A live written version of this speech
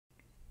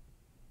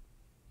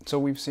So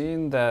we've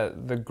seen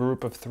that the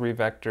group of three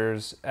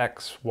vectors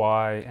x,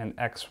 y, and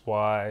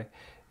xy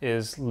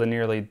is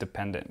linearly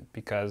dependent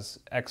because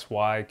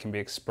xy can be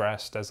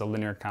expressed as a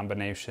linear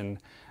combination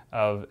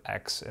of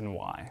x and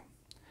y.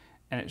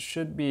 And it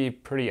should be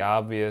pretty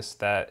obvious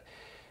that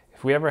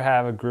if we ever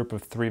have a group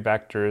of three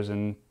vectors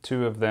and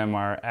two of them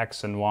are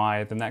x and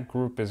y, then that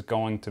group is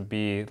going to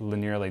be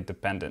linearly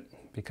dependent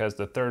because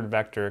the third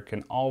vector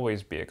can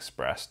always be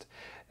expressed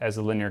as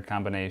a linear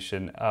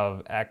combination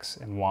of x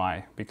and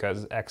y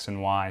because x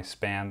and y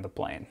span the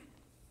plane.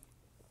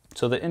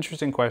 So the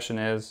interesting question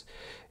is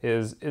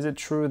it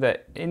true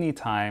that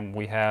anytime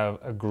we have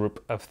a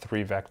group of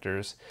three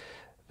vectors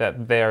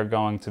that they are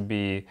going to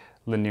be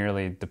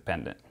linearly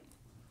dependent?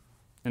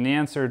 And the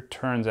answer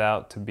turns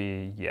out to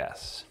be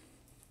yes.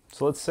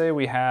 So let's say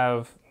we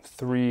have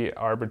three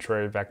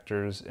arbitrary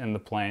vectors in the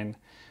plane.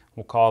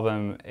 We'll call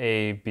them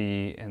A,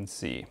 B, and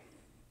C.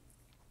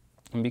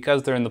 And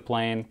because they're in the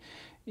plane,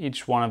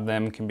 each one of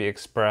them can be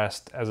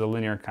expressed as a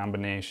linear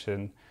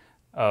combination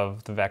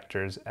of the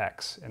vectors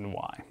x and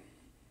y.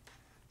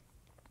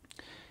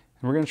 And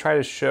we're going to try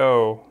to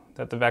show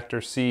that the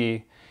vector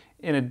c,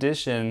 in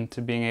addition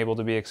to being able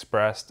to be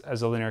expressed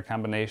as a linear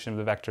combination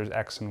of the vectors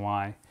x and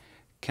y,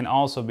 can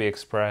also be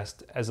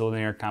expressed as a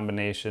linear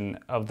combination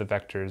of the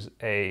vectors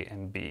a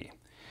and b.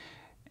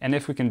 And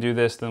if we can do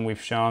this, then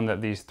we've shown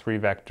that these three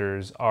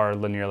vectors are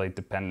linearly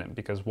dependent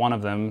because one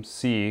of them,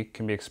 c,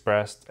 can be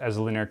expressed as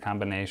a linear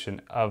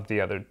combination of the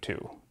other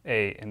two,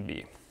 a and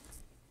b.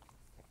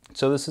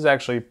 So this is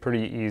actually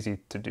pretty easy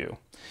to do.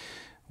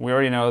 We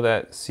already know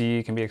that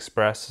c can be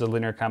expressed as a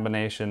linear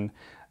combination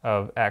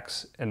of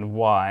x and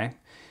y.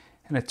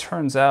 And it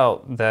turns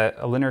out that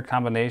a linear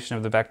combination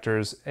of the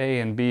vectors a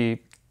and b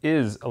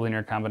is a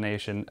linear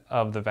combination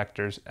of the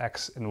vectors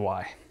x and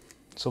y.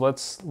 So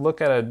let's look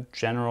at a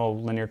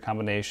general linear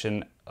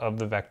combination of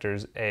the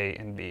vectors a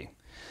and b.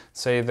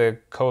 Say the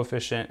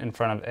coefficient in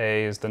front of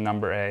a is the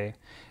number a,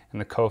 and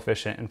the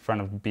coefficient in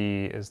front of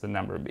b is the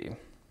number b.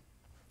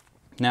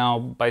 Now,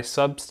 by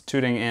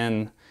substituting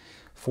in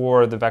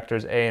for the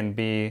vectors a and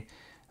b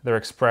their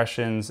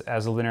expressions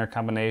as a linear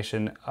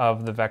combination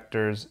of the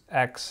vectors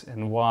x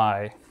and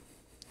y,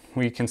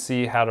 we can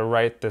see how to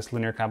write this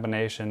linear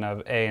combination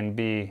of a and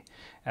b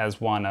as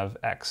one of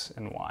x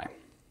and y.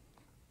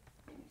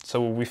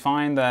 So we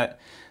find that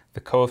the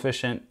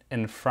coefficient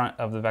in front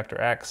of the vector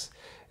x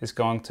is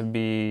going to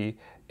be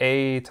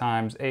a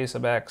times a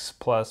sub x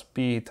plus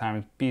b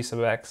times b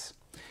sub x,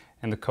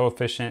 and the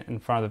coefficient in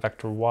front of the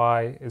vector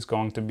y is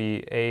going to be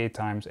a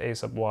times a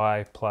sub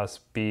y plus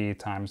b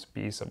times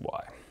b sub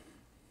y.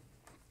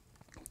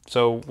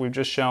 So we've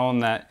just shown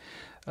that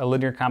a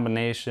linear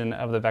combination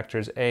of the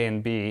vectors a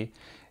and b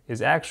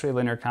is actually a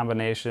linear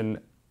combination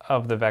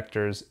of the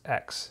vectors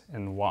x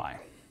and y.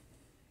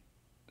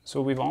 So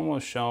we've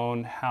almost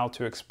shown how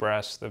to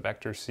express the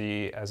vector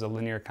c as a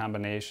linear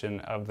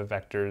combination of the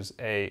vectors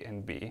a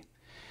and b.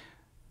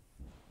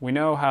 We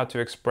know how to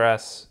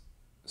express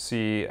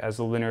c as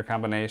a linear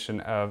combination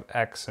of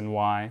x and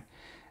y,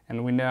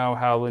 and we know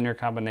how a linear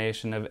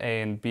combination of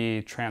a and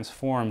b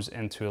transforms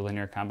into a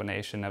linear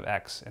combination of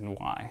x and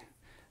y.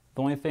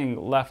 The only thing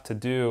left to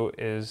do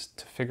is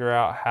to figure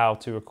out how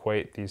to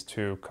equate these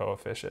two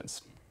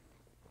coefficients.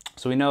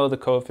 So we know the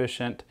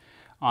coefficient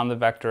on the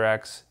vector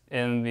x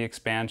in the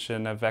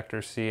expansion of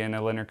vector c in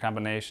a linear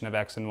combination of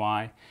x and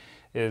y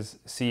is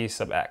c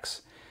sub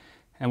x.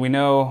 And we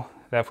know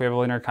that if we have a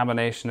linear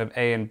combination of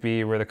a and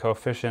b where the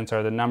coefficients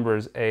are the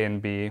numbers a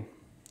and b,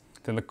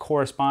 then the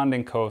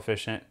corresponding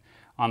coefficient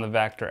on the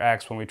vector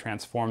x when we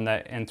transform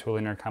that into a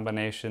linear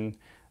combination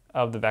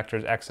of the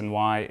vectors x and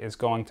y is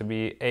going to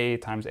be a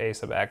times a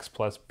sub x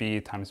plus b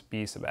times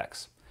b sub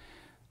x.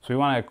 So we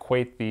want to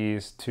equate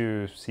these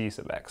to c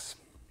sub x.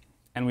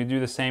 And we do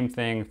the same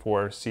thing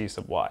for c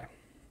sub y.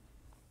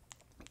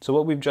 So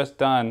what we've just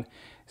done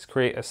is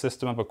create a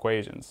system of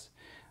equations.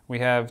 We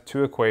have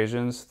two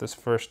equations, this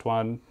first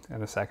one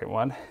and the second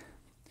one.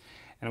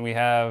 And we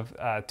have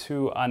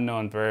two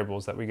unknown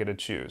variables that we get to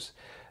choose,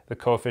 the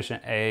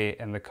coefficient a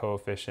and the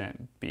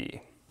coefficient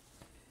b.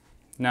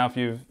 Now, if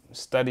you've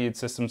studied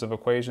systems of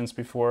equations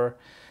before,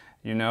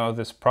 you know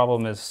this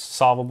problem is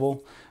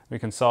solvable. We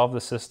can solve the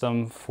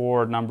system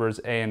for numbers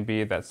a and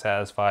b that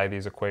satisfy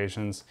these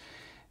equations.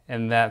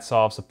 And that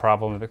solves the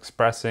problem of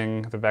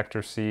expressing the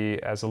vector c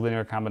as a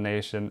linear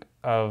combination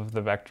of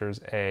the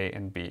vectors a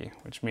and b,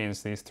 which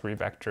means these three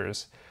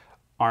vectors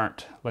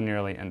aren't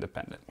linearly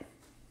independent.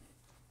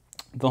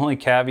 The only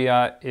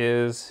caveat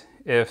is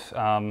if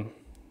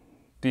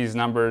these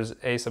numbers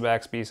a sub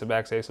x, b sub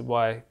x, a sub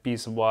y, b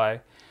sub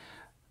y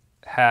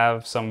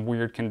have some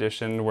weird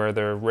condition where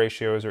their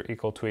ratios are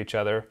equal to each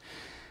other,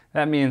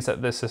 that means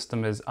that this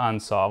system is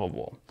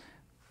unsolvable.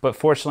 But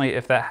fortunately,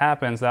 if that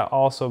happens, that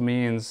also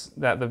means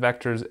that the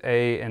vectors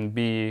a and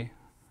b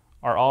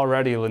are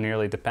already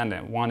linearly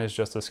dependent. One is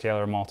just a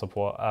scalar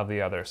multiple of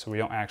the other, so we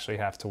don't actually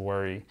have to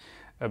worry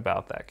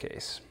about that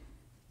case.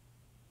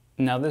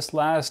 Now, this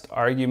last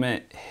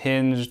argument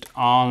hinged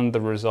on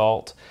the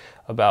result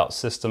about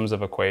systems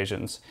of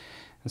equations.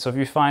 And so if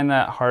you find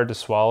that hard to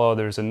swallow,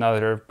 there's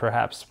another,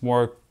 perhaps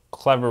more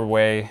clever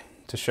way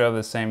to show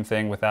the same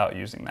thing without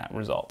using that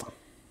result.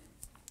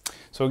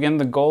 So again,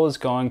 the goal is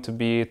going to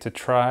be to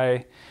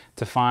try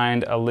to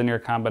find a linear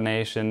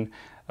combination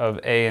of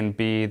A and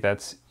B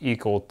that's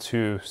equal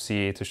to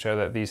C to show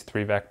that these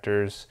three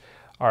vectors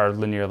are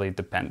linearly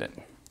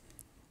dependent.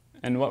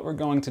 And what we're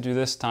going to do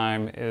this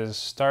time is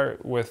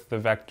start with the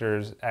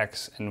vectors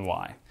x and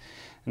y.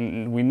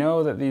 And we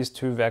know that these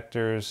two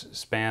vectors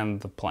span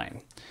the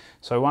plane.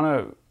 So I want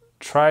to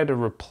try to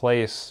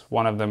replace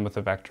one of them with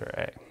the vector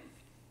A.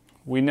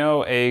 We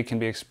know A can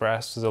be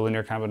expressed as a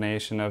linear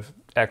combination of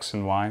x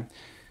and y.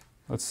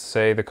 Let's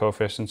say the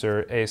coefficients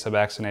are a sub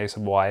x and a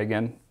sub y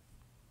again.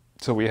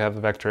 So we have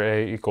the vector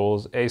A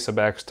equals a sub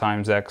x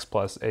times x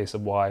plus a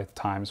sub y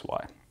times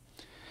y.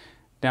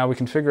 Now we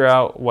can figure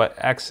out what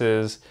x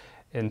is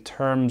in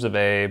terms of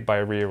A by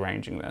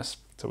rearranging this.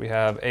 So we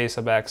have a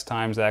sub x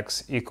times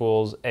x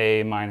equals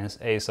a minus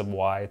a sub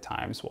y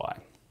times y.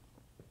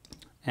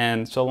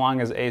 And so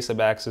long as a sub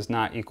x is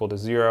not equal to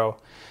 0,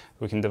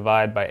 we can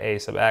divide by a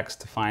sub x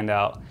to find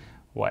out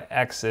what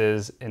x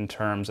is in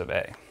terms of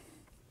A.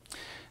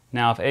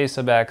 Now if a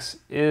sub x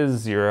is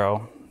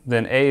 0,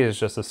 then A is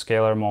just a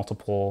scalar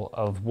multiple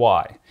of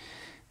y.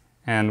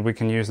 And we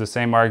can use the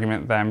same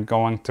argument that I'm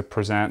going to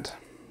present,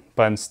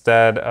 but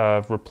instead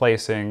of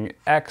replacing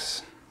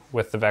x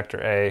with the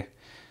vector A,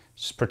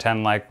 just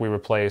pretend like we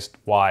replaced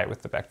y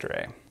with the vector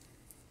A.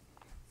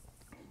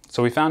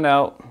 So we found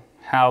out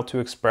how to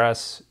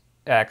express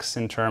x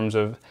in terms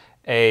of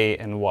A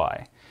and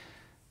y.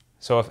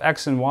 So if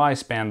x and y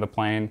span the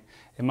plane,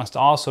 it must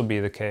also be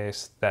the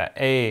case that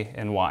A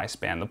and y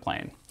span the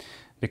plane.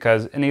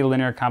 Because any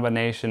linear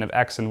combination of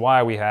x and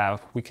y we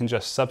have, we can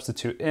just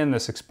substitute in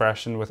this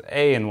expression with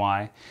A and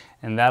y,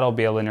 and that'll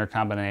be a linear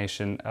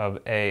combination of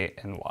A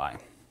and y.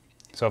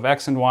 So if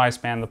x and y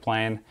span the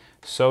plane,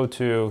 so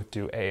too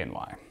do A and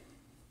y.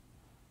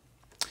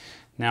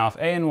 Now if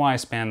A and y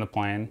span the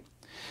plane,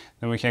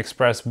 then we can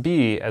express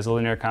B as a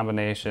linear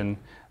combination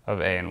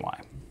of A and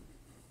y.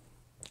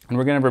 And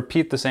we're going to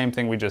repeat the same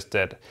thing we just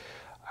did.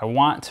 I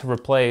want to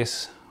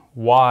replace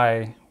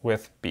y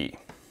with B.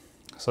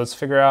 So let's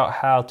figure out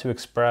how to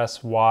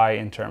express y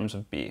in terms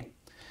of B.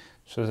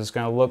 So this is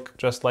going to look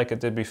just like it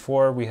did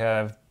before. We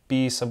have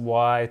b sub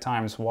y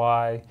times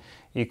y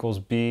equals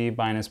b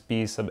minus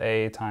b sub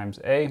a times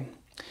a.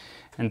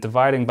 And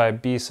dividing by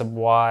b sub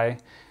y,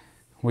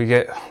 we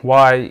get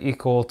y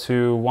equal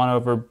to 1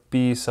 over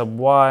b sub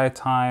y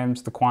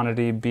times the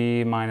quantity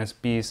b minus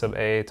b sub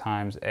a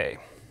times a.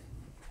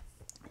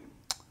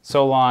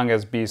 So long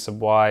as b sub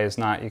y is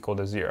not equal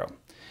to 0.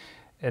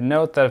 And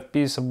note that if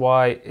b sub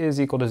y is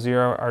equal to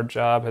 0, our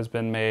job has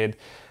been made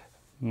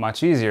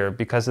much easier,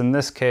 because in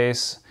this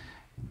case,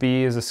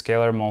 b is a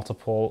scalar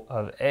multiple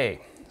of a.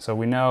 So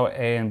we know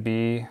a and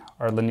b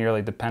are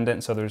linearly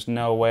dependent, so there's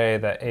no way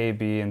that a,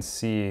 b, and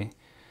c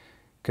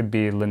could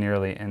be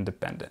linearly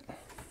independent.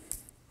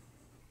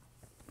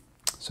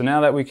 So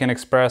now that we can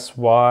express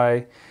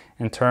y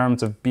in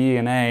terms of b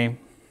and a,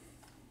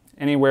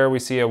 anywhere we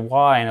see a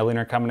y in a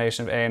linear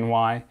combination of a and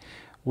y,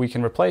 we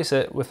can replace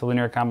it with a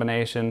linear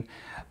combination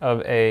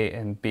of a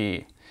and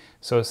b.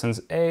 So since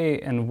a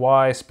and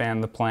y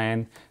span the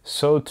plane,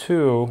 so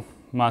too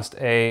must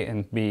a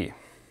and b.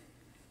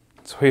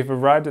 So we've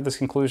arrived at this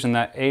conclusion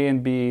that a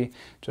and b,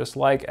 just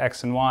like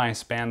x and y,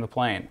 span the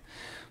plane.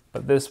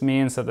 But this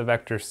means that the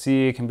vector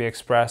c can be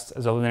expressed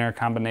as a linear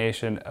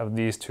combination of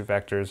these two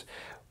vectors,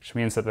 which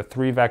means that the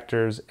three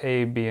vectors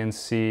a, b, and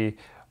c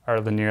are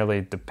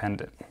linearly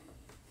dependent.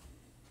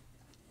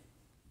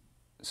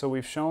 So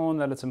we've shown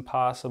that it's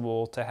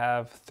impossible to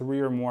have three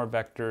or more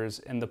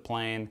vectors in the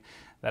plane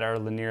that are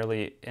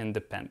linearly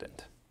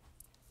independent.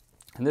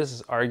 And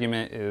this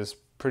argument is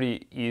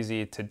pretty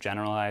easy to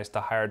generalize to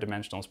higher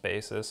dimensional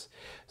spaces.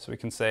 So we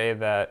can say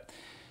that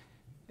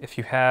if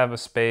you have a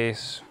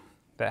space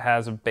that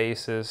has a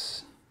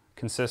basis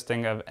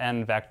consisting of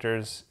n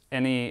vectors,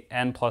 any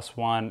n plus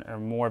 1 or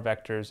more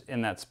vectors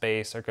in that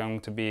space are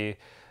going to be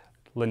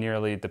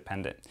linearly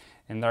dependent.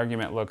 And the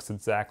argument looks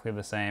exactly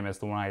the same as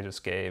the one I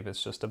just gave.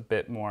 It's just a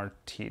bit more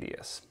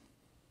tedious.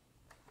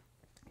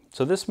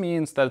 So this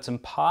means that it's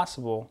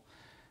impossible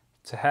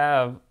to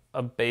have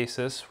a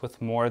basis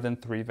with more than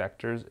 3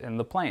 vectors in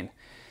the plane.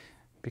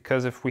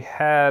 Because if we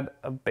had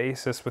a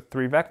basis with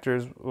 3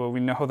 vectors, well, we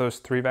know those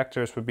 3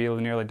 vectors would be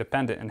linearly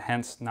dependent and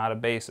hence not a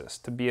basis.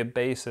 To be a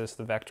basis,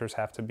 the vectors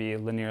have to be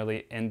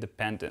linearly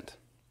independent.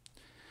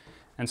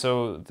 And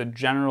so the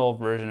general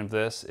version of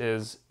this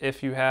is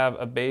if you have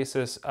a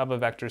basis of a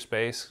vector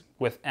space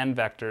with n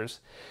vectors,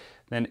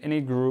 then any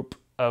group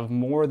of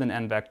more than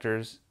n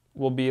vectors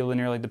will be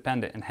linearly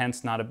dependent and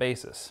hence not a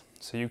basis.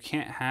 So you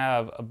can't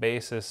have a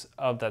basis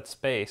of that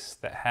space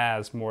that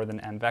has more than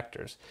n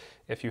vectors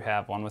if you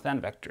have one with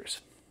n vectors.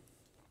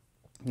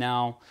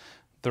 Now,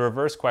 the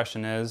reverse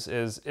question is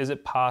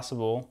it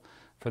possible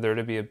for there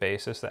to be a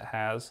basis that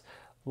has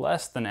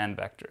less than n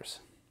vectors?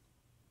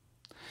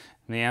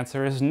 And the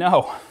answer is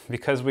no,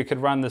 because we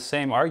could run the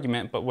same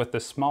argument but with the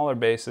smaller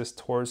basis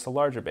towards the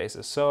larger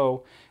basis.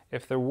 So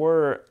If there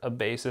were a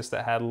basis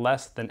that had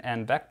less than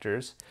n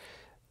vectors,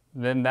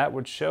 then that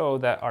would show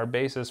that our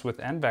basis with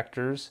n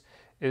vectors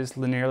is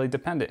linearly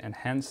dependent, and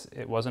hence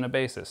it wasn't a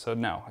basis. So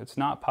no, it's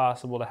not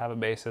possible to have a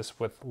basis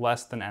with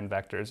less than n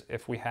vectors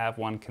if we have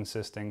one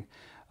consisting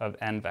of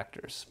n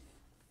vectors.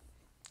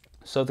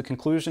 So the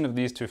conclusion of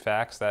these two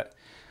facts, that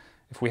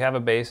if we have a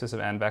basis of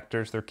n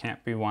vectors, there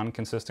can't be one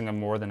consisting of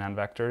more than n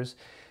vectors,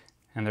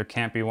 and there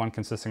can't be one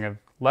consisting of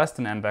less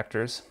than n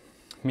vectors,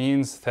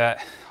 means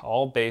that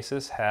all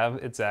bases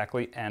have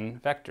exactly n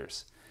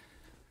vectors.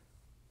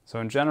 So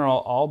in general,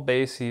 all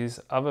bases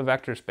of a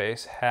vector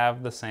space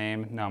have the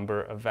same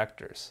number of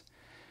vectors.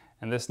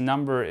 And this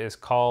number is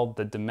called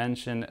the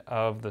dimension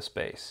of the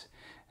space.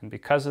 And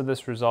because of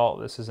this result,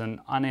 this is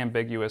an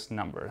unambiguous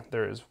number.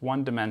 There is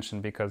one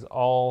dimension because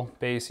all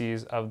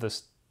bases of the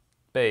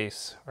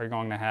space are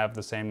going to have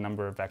the same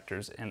number of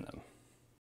vectors in them.